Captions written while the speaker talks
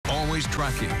always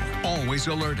tracking, always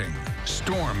alerting.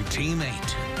 Storm Team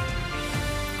 8.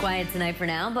 Quiet tonight for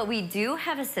now, but we do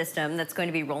have a system that's going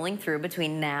to be rolling through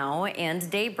between now and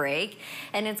daybreak,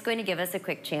 and it's going to give us a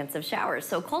quick chance of showers.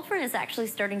 So cold front is actually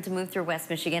starting to move through West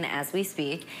Michigan as we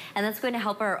speak, and that's going to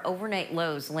help our overnight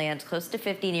lows land close to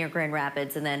 50 near Grand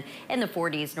Rapids and then in the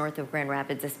 40s north of Grand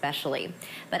Rapids especially.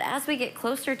 But as we get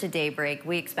closer to daybreak,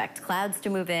 we expect clouds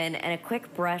to move in and a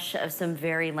quick brush of some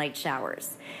very light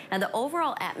showers. Now the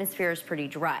overall atmosphere is pretty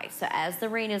dry, so as the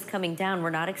rain is coming down, we're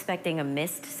not expecting a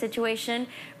mist situation.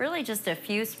 Really just a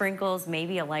few sprinkles,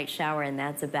 maybe a light shower, and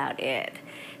that's about it.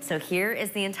 So here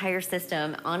is the entire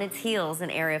system on its heels,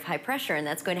 an area of high pressure, and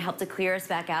that's going to help to clear us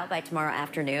back out by tomorrow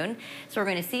afternoon. So we're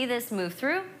going to see this move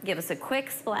through, give us a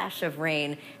quick splash of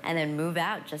rain, and then move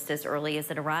out just as early as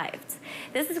it arrived.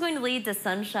 This is going to lead to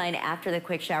sunshine after the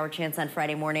quick shower chance on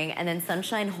Friday morning, and then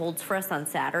sunshine holds for us on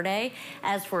Saturday.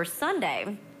 As for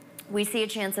Sunday, we see a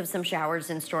chance of some showers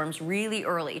and storms really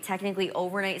early, technically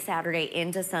overnight Saturday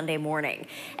into Sunday morning.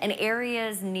 And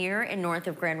areas near and north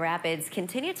of Grand Rapids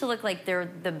continue to look like they're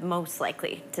the most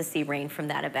likely to see rain from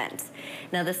that event.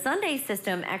 Now the Sunday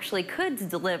system actually could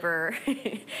deliver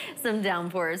some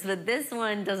downpours, but this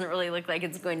one doesn't really look like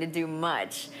it's going to do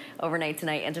much overnight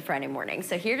tonight into Friday morning.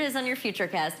 So here it is on your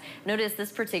Futurecast. Notice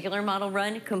this particular model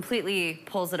run completely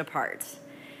pulls it apart.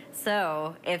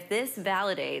 So if this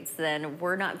validates, then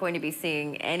we're not going to be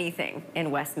seeing anything in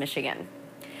West Michigan.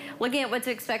 Looking at what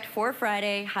to expect for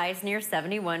Friday, highs near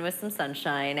 71 with some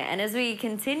sunshine. And as we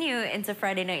continue into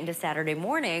Friday night into Saturday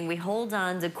morning, we hold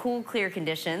on to cool, clear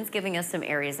conditions, giving us some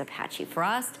areas of patchy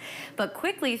frost. But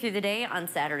quickly through the day on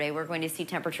Saturday, we're going to see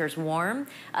temperatures warm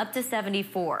up to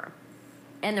 74.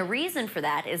 And the reason for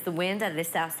that is the wind out of the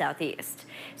south-southeast.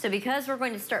 So because we're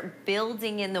going to start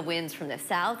building in the winds from the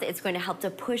south, it's going to help to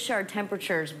push our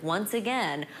temperatures once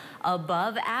again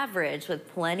above average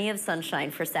with plenty of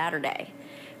sunshine for Saturday.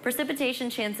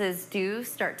 Precipitation chances do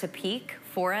start to peak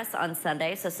for us on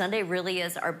Sunday. So Sunday really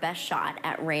is our best shot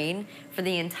at rain for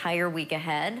the entire week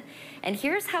ahead. And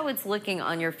here's how it's looking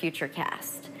on your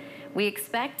Futurecast. We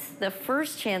expect the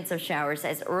first chance of showers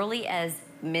as early as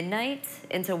midnight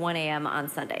into 1 a.m. on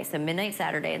Sunday. So midnight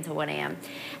Saturday into 1 a.m.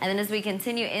 And then as we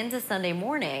continue into Sunday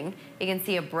morning, you can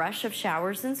see a brush of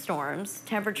showers and storms,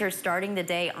 temperatures starting the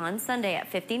day on Sunday at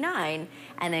 59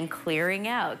 and then clearing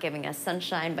out, giving us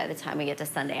sunshine by the time we get to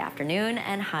Sunday afternoon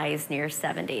and highs near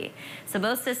 70. So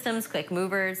both systems, quick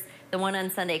movers. The one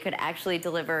on Sunday could actually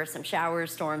deliver some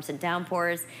showers, storms, and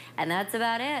downpours. And that's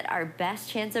about it. Our best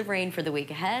chance of rain for the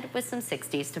week ahead with some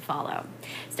 60s to follow.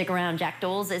 Stick around. Jack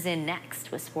Doles is in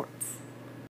next with sports.